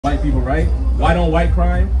black people, right? White on white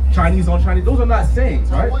crime, Chinese on Chinese. Those are not sayings,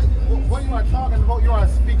 right? What you are talking about, you are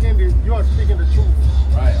speaking the truth.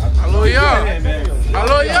 Right. Hallelujah.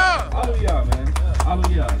 Hallelujah. Hallelujah, man.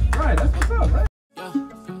 Hallelujah. Right, that's what's up, right?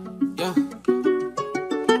 Yeah.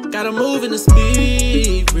 Gotta move in the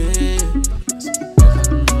spirit.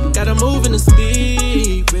 Gotta move in the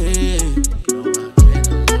spirit.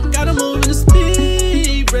 Gotta move in the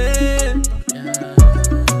spirit.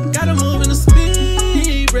 Gotta move in the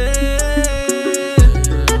spirit.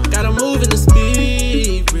 Gotta move in the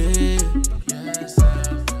spirit.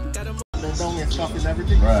 Gotta move. And stuff and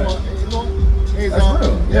everything. Right. So, it's that's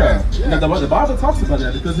real. Yeah. The Bible talks about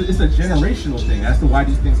that because it's a generational thing as to why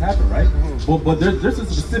these things happen, right? But there's a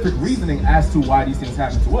specific reasoning as to why these things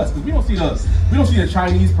happen to us. Because we don't see the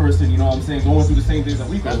Chinese person, you know what I'm saying, going through the same things that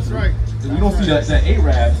we go through. Right. We don't see the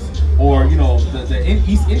Arabs or the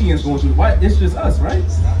East Indians going through. Why? It's just us, right?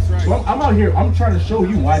 That's right. So I'm out here. I'm trying to show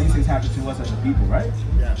you why these things happen to us as a people, right?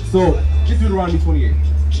 Yeah. So get Deuteronomy 28.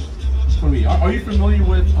 28. Are you familiar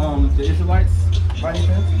with the Israelites? By any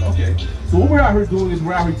chance? Okay. So what we're out here doing is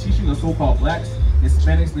we're out here teaching the so-called blacks,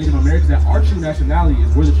 Hispanics, Native Americans that our true nationality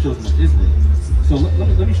is we're the children of Israel. So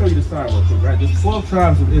let me show you the sign real quick, right? There's 12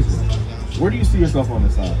 tribes of Israel. Where do you see yourself on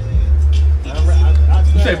this side?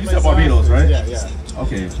 You said Barbados, right? Yeah.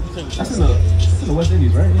 Okay. That's in the West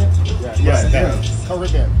Indies, right? Yeah.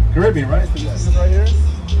 Caribbean, right? So you see this right here?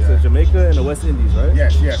 Yeah. So Jamaica and the West Indies, right?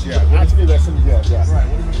 Yes. Actually, West Indies, yeah. Right.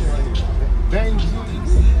 What do you see right here?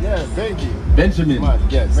 Benjamin.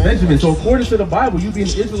 Yes. Benjamin. So according to the Bible, you be an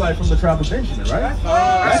Israelite from the tribe of Benjamin, right?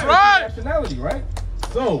 That's right. Nationality, right?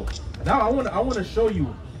 So now I want to show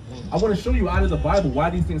you out of the Bible why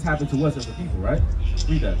these things happen to us as a people, right?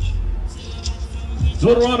 Read that.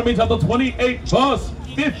 Deuteronomy chapter 28, verse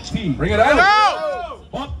 50. Bring it out.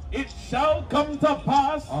 But it shall come to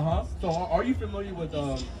pass. So are you familiar with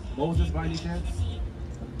Moses by any chance?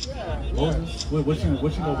 Yeah. Moses? What you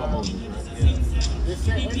know about Moses? They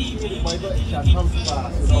say anything in the Bible it shall come to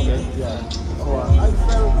pass. Okay. Yeah. So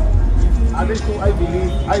I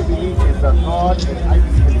believe it's a God, and I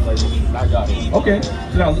believe in the Bible. Not God. Okay.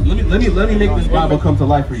 So now let me make this Bible come to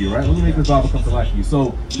life for you, right? Let me make this Bible come to life for you.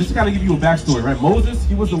 So just to kind of give you a backstory, right? Moses,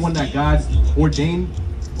 he was the one that God ordained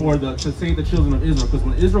to save the children of Israel, because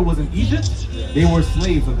when Israel was in Egypt, they were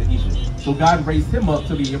slaves of Egypt. So God raised him up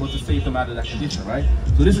to be able to save them out of that condition, right?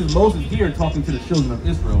 So this is Moses here talking to the children of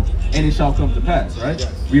Israel, and it shall come to pass, right?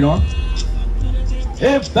 Yes. Read on.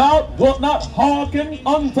 If thou wilt not hearken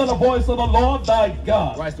unto the voice of the Lord thy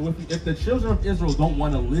God. Right, so if the children of Israel don't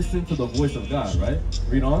want to listen to the voice of God, right?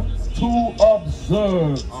 Read on. To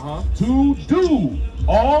observe, to do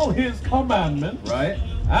all his commandments, right?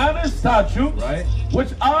 And his statutes, right,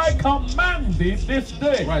 which I command thee this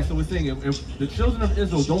day. Right, so we're saying if the children of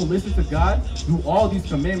Israel don't listen to God, do all these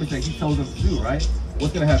commandments that he tells them to do, right?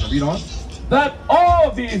 What's going to happen? Read on. That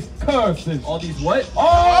all these curses. All these what?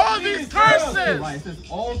 All these curses. Right, it says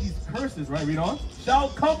all these curses, right? Read on. Shall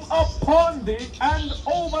come upon thee and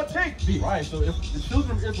overtake thee. Right, so if the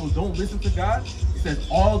children of Israel don't listen to God, it says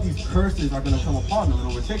all these curses are going to come upon them and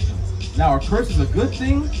overtake them. Now, are curses a good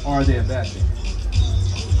thing or are they a bad thing?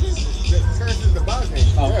 Curse is the bad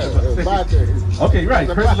thing. Bad thing. Okay, right.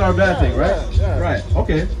 Curses are a bad thing, right? Yeah. Right.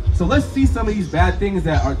 Okay. So let's see some of these bad things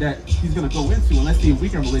that he's gonna go into, and let's see if we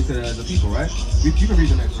can relate to that as a people, right? You can read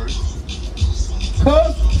the next verse.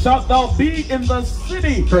 Cursed shalt thou be in the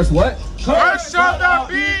city. Curse what? Cursed shalt thou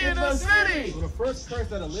be in the city. So the first curse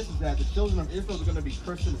that it lists is that the children of Israel are going to be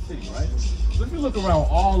cursed in the city, right? So if you look around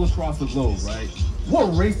all across the globe, right?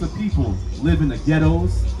 What race of people live in the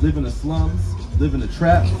ghettos, live in the slums, live in the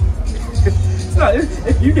trap?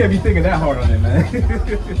 You can't be thinking that hard on it, man.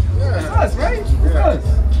 It's us, right? It's us.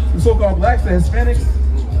 The so-called blacks, the Hispanics,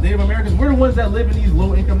 Native Americans, we're the ones that live in these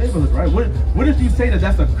low-income neighborhoods, right? What if you say that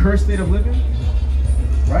that's a cursed state of living,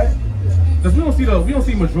 right? Because we don't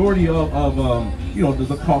see majority of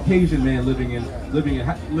the Caucasian man living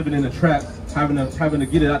in a trap, having to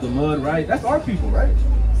get it out the mud, right? That's our people, right?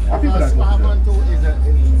 Our people. That's what happened too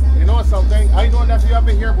is something. I don't know if you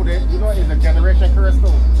ever hear about it. It's a generation curse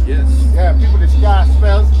too. Yes. Yeah, people that cast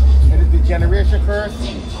spells, and it's the generation curse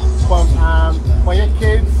from your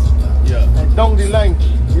kids. Yeah. And down the line.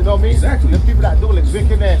 You know what I mean? Exactly. The people that do like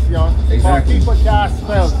wickedness, Exactly. People cast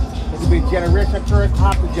spells. It'll be generation curse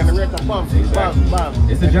after generation bam.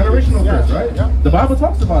 It's a generational curse, right? Yeah. The Bible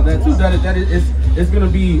talks about that too. That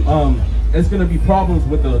it's gonna be problems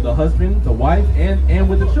with the husband, the wife, and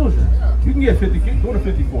with the children. You can get 50. Go to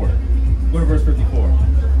 54. Go to verse 54.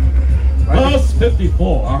 Right? Verse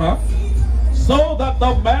 54. So that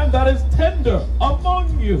the man that is tender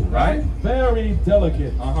among you, right, very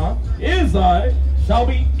delicate, is shall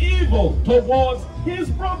be evil towards his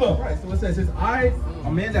brother. Right, so it says, a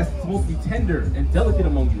man that's supposed to be tender and delicate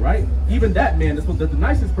among you, right? Even that man, that's the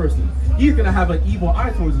nicest person, he's gonna have an evil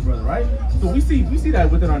eye towards his brother, right? So we see that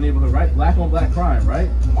within our neighborhood, right? Black on black crime, right?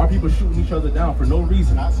 Our people shooting each other down for no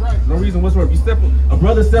reason. That's right. No reason whatsoever. A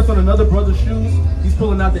brother steps on another brother's shoes, he's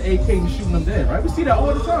pulling out the AK and shooting them dead, right? We see that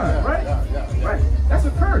all the time, right? Yeah. Right. That's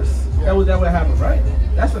a curse. That would happen, right?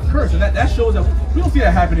 That's a curse, and that shows that we don't see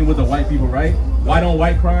that happening with the white people, right? White on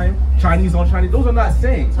white crime, Chinese on Chinese. Those are not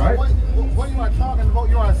sayings, right? What you are talking about,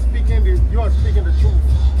 you are speaking the truth.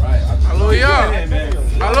 Right. Hallelujah.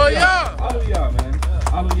 Hallelujah. Hallelujah, man.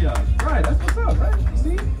 Hallelujah. Right. That's what's up, right?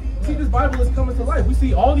 You see, this Bible is coming to life. We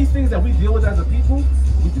see all these things that we deal with as a people.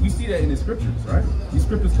 We see that in the scriptures, right? These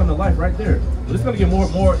scriptures come to life right there. But it's going to get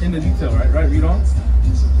more into detail, right? Right. Read on.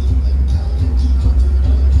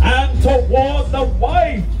 And toward the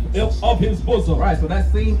wife of his bosom. Right, so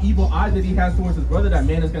that same evil eye that he has towards his brother, that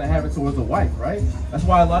man is going to have it towards the wife, right? That's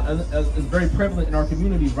why it's very prevalent in our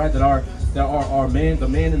communities, right? That our man, the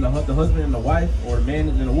man and the husband and the wife, or the man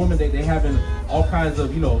and the woman, they having all kinds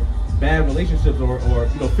of, bad relationships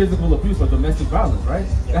or physical abuse or domestic violence, right?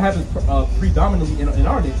 That happens predominantly in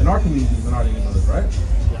our communities, in our neighborhoods, right?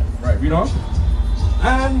 Right, read on.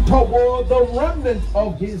 And toward the remnant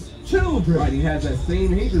of his children. Right, he has that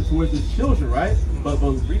same hatred towards his children, right? But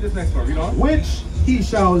read this next part, read on. Which he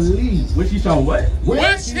shall leave. Which he shall what?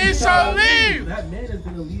 Which he shall leave. That man is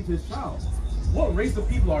going to leave his child. What race of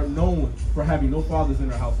people are known for having no fathers in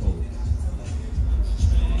their household?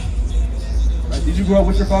 Right? Did you grow up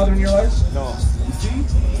with your father in your life? No. You see?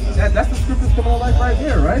 That's the scriptures coming to life right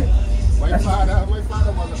there, right? My father was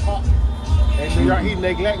a cop. And he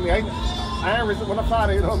neglect me. I ain't received when I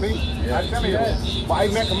father, you know what I mean? Yeah, I tell you, but I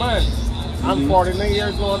make a man. I'm 49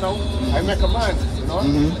 years old now. I make a man, you know?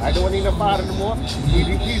 I don't need a father anymore.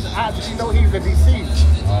 He's actually, he's a deceased.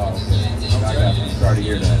 Oh, okay. I got you. Sorry to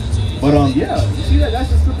hear that. But yeah, you see that's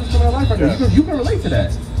the scriptures coming to life right there. You can relate to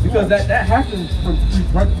that. Because that happens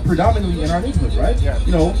predominantly in our neighborhood, right? Yeah.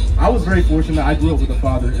 I was very fortunate. I grew up with a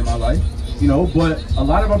father in my life. But a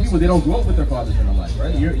lot of our people, they don't grow up with their fathers in their life,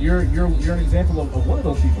 right? You're an example of one of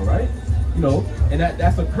those people, right? And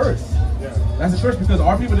that's a curse. Yeah. That's a curse because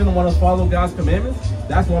our people didn't want to follow God's commandments.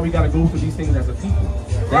 That's why we got to go through these things as a people.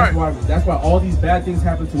 That's why all these bad things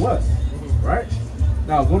happen to us, right?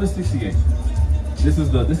 Now go to 68. This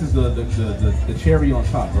is the cherry on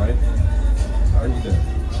top, right? Are you there?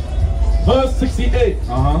 Verse 68.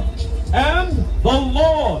 And the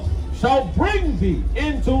Lord shall bring thee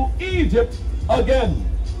into Egypt again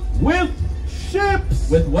with ships.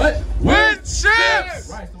 With what? With ships.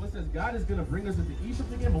 Right, so it says God is going to bring us into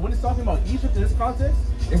Egypt again, but when it's talking about Egypt in this context,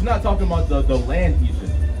 it's not talking about the land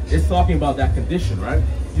Egypt. It's talking about that condition, right?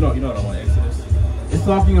 You know what I want, Exodus. It's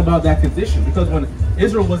talking about that condition because when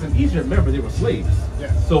Israel was in Egypt, remember, they were slaves.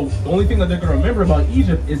 Yeah. So the only thing that they're going to remember about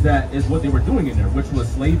Egypt is what they were doing in there, which was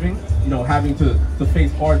slaving, having to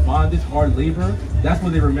face hard bondage, hard labor. That's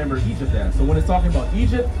what they remember Egypt as. So when it's talking about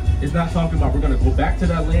Egypt, it's not talking about we're going to go back to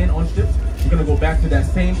that land on ships. We're going to go back to that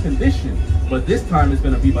same condition, but this time it's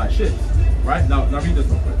going to be by ships. Right? Now read this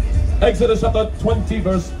real quick. Exodus chapter 20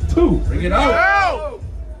 verse 2. Bring it out.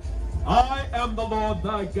 I am the Lord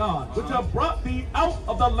thy God, which have brought thee out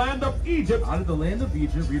of the land of Egypt. Out of the land of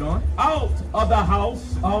Egypt, read on. Out of the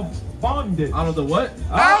house of bondage. Out of the what?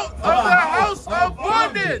 Out of the house of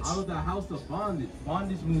bondage. Out of the house of bondage.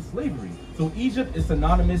 Bondage means slavery. So Egypt is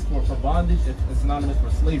synonymous for bondage. It's synonymous for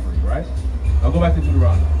slavery, right? I'll go back to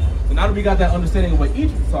Deuteronomy. So now that we got that understanding of what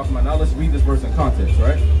Egypt is talking about, now let's read this verse in context,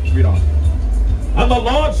 right? Read on. And the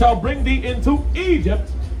Lord shall bring thee into Egypt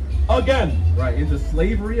again. Right, into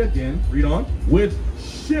slavery again. Read on. With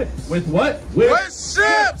ships. With what? With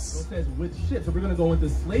ships. So it says with ships. So we're going to go into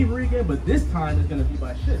slavery again, but this time it's going to be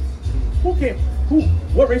by ships.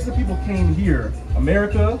 What race of people came here?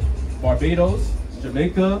 America, Barbados,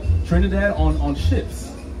 Jamaica, Trinidad on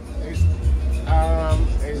ships? It's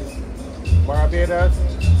Barbados,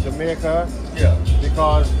 Jamaica. Yeah.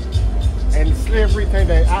 Because in slavery thing,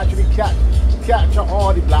 they actually capture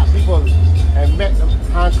all the black people and make them,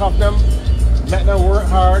 handcuff them, make them work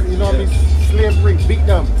hard, you know what I mean? Slavery, beat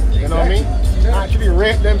them, you know what I mean? Yeah. Actually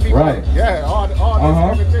rape them people. Right. Yeah, all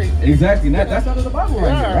this everything. Exactly. That's out of the Bible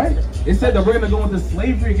right here, right? It said that we're going to go into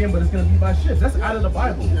slavery again, but it's going to be by ships. That's out of the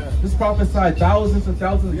Bible. Yeah. This prophesied thousands and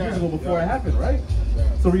thousands of years ago before it happened, right?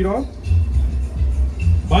 Yeah. So read on.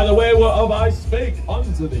 By the way whereof I spake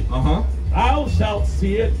unto thee, thou shalt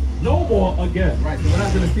see it no more again. Right, so we're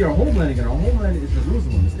not going to see our homeland again. Our homeland is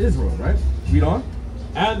Jerusalem, it's Israel, right? Read on.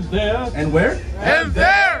 And there. And where? And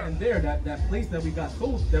there And there, that place that we got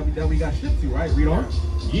sold, that we got shipped to, right? Read on.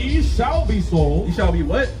 Ye shall be sold. Ye shall be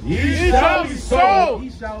what? Ye shall be sold. Ye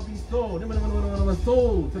shall be sold.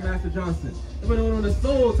 Sold to Master Johnson.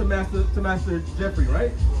 Sold to Master Jeffrey,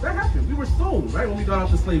 right? That happened. We were sold, right? When we got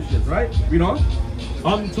off the slave ships, right? Read on.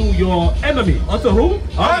 Unto your enemy. Unto who?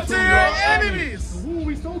 Unto your enemies. So who were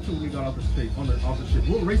we sold to when we got off the ship? Off the ship?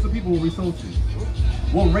 What race of people were we sold to?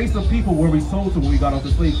 What race of people were we sold to when we got off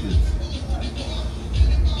the slave ships?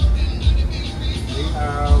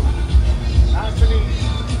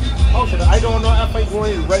 Actually, I don't know if I'm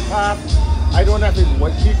going right path. I don't know if it's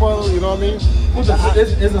white people, you know what I mean? Well,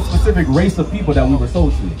 it's a specific race of people that we were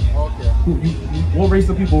sold to. Okay. What race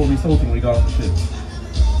of people were we sold to when we got off the ship?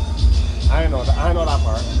 I know that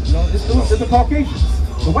part. You know, it's the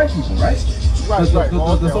Caucasians, the white people, right? Right.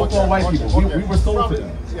 The so-called white people. Okay. We were sold to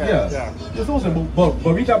them. Yeah. We're sold to them. But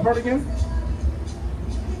read that part again.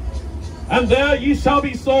 And there ye shall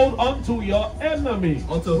be sold unto your enemy.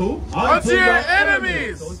 Unto who? Unto your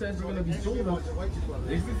enemies. So it says we're gonna be sold. Give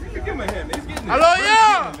him a hand, man. He's getting it. Hello,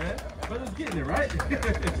 yeah. Brother's getting it, right?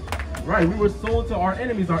 Right. We were sold to our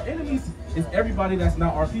enemies. Our enemies is everybody that's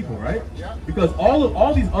not our people, right? Because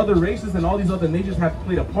all these other races and all these other nations have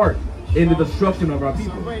played a part in the destruction of our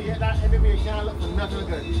people.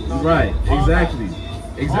 Right.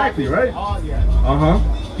 Exactly. Right.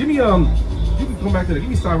 Give me you can come back to that. Give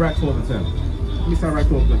me Sirach 12 and 10. Give me Sirach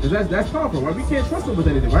 12 and 10. Because that's powerful, right? We can't trust them with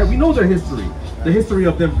anything, right? We know their history. The history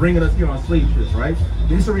of them bringing us here on slave ships, right?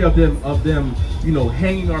 The history of them, you know,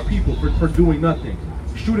 hanging our people for doing nothing.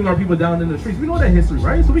 Shooting our people down in the streets. We know that history,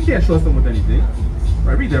 right? So we can't trust them with anything.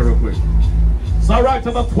 Right, read that real quick. Sirach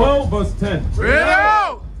chapter 12 verse 10. Read it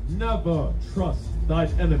out. Never trust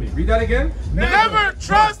thine enemy. Read that again. Never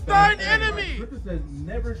trust thine enemy. Scripture says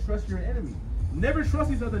never trust your enemy. Never trust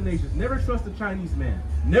these other nations. Never trust the Chinese man.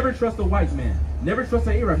 Never trust the white man. Never trust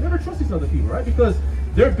the Arab. Never trust these other people, right? Because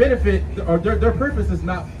their benefit or their purpose is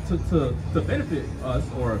not to benefit us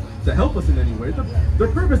or to help us in any way. Their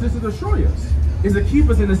purpose is to destroy us. Is to keep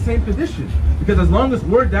us in the same condition. Because as long as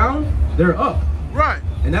we're down, they're up. Right.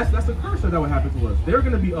 And that's a curse that would happen to us. They're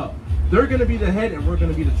gonna be up. They're gonna be the head and we're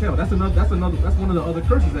gonna be the tail. That's one of the other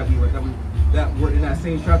curses that were in that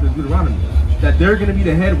same chapter of Deuteronomy. That they're gonna be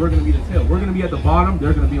the head, we're gonna be the tail. We're gonna be at the bottom,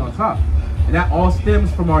 they're gonna be on top. And that all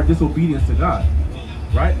stems from our disobedience to God.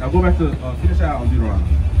 Right? Now go back to finish out on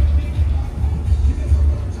Deuteronomy.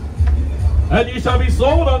 And ye shall be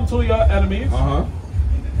sold unto your enemies.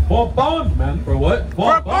 For bondmen. For what?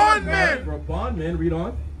 For bondmen. For bondmen, read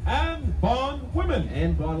on. And bondwomen.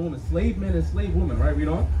 And bondwomen. Slave men and slave women, right? Read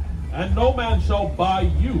on. And no man shall buy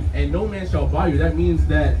you. And no man shall buy you. That means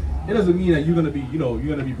that it doesn't mean that you're gonna be, you're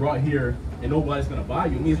gonna be brought here and nobody's gonna buy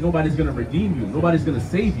you. It means nobody's gonna redeem you. Nobody's gonna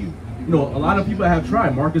save you. A lot of people have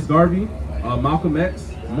tried. Marcus Garvey, Malcolm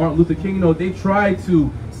X, Martin Luther King. They tried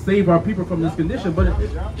to save our people from this condition, but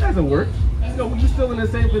it hasn't worked. We're still in the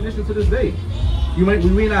same condition to this day. We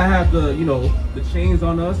may not have the chains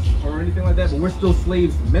on us or anything like that, but we're still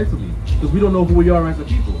slaves mentally because we don't know who we are as a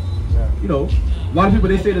people. A lot of people,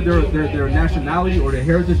 they say that their nationality or their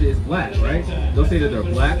heritage is black, right? They'll say that they're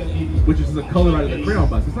black, which is the color out of the crayon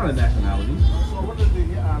box. It's not a nationality. So what is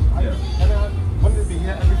when is it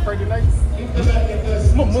here? Every Friday night?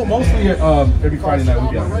 Mostly every Friday night we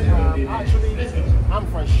get actually, I'm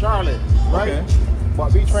from Charlotte, right? Okay.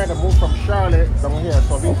 But we trying to move from Charlotte down here.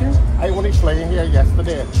 So I only flying here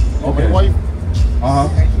yesterday. Okay. My wife,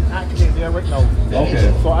 she's actually there right now.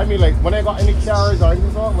 Okay. So I mean, like, when I got any cars or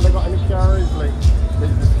anything, when I got any cars, like,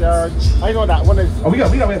 there's this car. I know that one is. Oh, we got a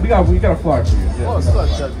flyer for you. Yeah, oh,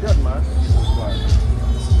 good, man.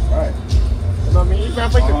 All right. You know what I mean?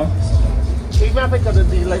 Even if I could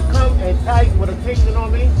be like come and tag with a cake, you know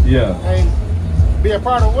what I mean? Yeah. And be a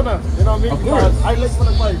part of winner, you know what I mean? Of course. Because I like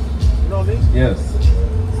winner fight, you know what I mean? Yes.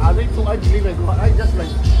 I believe in God. I just like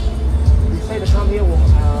decided to come here with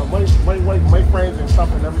my friends and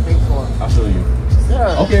stuff and everything. So I'll show you.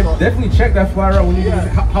 yeah. Okay, so, definitely check that flyer out when you Yeah.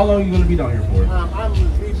 how long are you gonna be down here for? I'm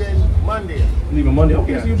leaving Monday. Leaving Monday.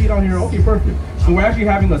 Okay, Yeah. so you'll be down here. Okay, perfect. So we're actually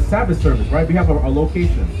having a Sabbath service, right? We have a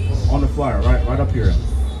location on the flyer, right up here,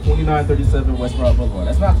 2937 West Broad Boulevard.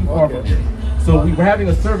 That's not too far from here. So we're having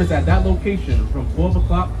a service at that location from 12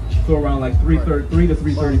 o'clock to around like 3 to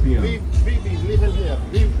 3:30 p.m. We be living here.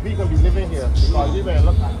 We gonna be living here because we gonna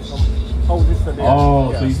look at some houses to there.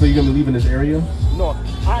 Oh, yeah. so you're gonna be leaving this area? No,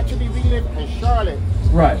 actually we live in Charlotte.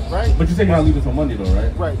 Right. Right. But you said you're not leaving till Monday though,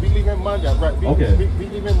 right? Right, we live in Monday. Right. Okay. We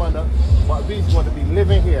live in Monday, but we just want to be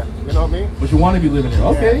living here. You know what I mean? But you want to be living here?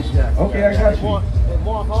 Okay. Yes, okay, yes, I got it's you.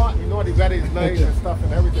 more hot. You know the weather is nice and stuff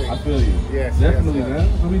and everything. I feel you. Yes. Definitely, yes,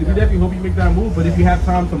 man. So we definitely hope you make that move. But if you have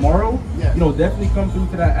time tomorrow, Yeah. you know, definitely come through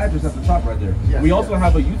to that address at the top right there. Yes, We also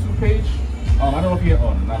have a YouTube page. I don't know if you.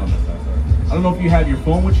 Oh, not on this side. Sorry. I don't know if you have your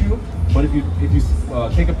phone with you, but if you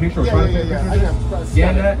take a picture or try to take a picture,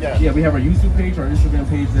 scan that. Yeah, we have our YouTube page, our Instagram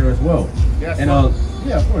page there as well. Yes, and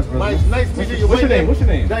yeah, of course, brother. Nice meeting you. What's your name? What's your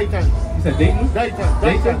name? Dayton. You said Dayton?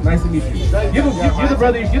 Dayton. Nice to meet you. Dayton. Give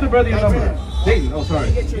the brother your number. Dayton. Dayton. Oh, sorry.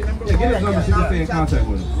 Yeah, get his number so you can stay in contact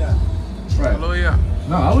with him. Yeah. Right. Hallelujah.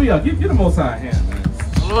 No, hallelujah. Give the Most High a hand, man.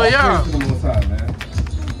 Hallelujah. All praise to the Most High,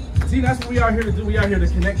 man. See, that's what we are here to do. We are here to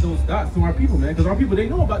connect those dots to our people, man. Because our people, they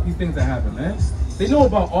know about these things that happen, man. They know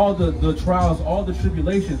about all the trials, all the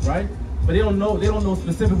tribulations, right? But they don't know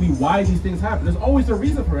specifically why these things happen. There's always a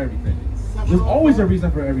reason for everything. There's always a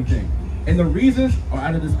reason for everything. And the reasons are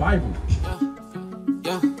out of this Bible.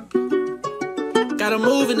 Gotta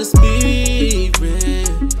move in the speed.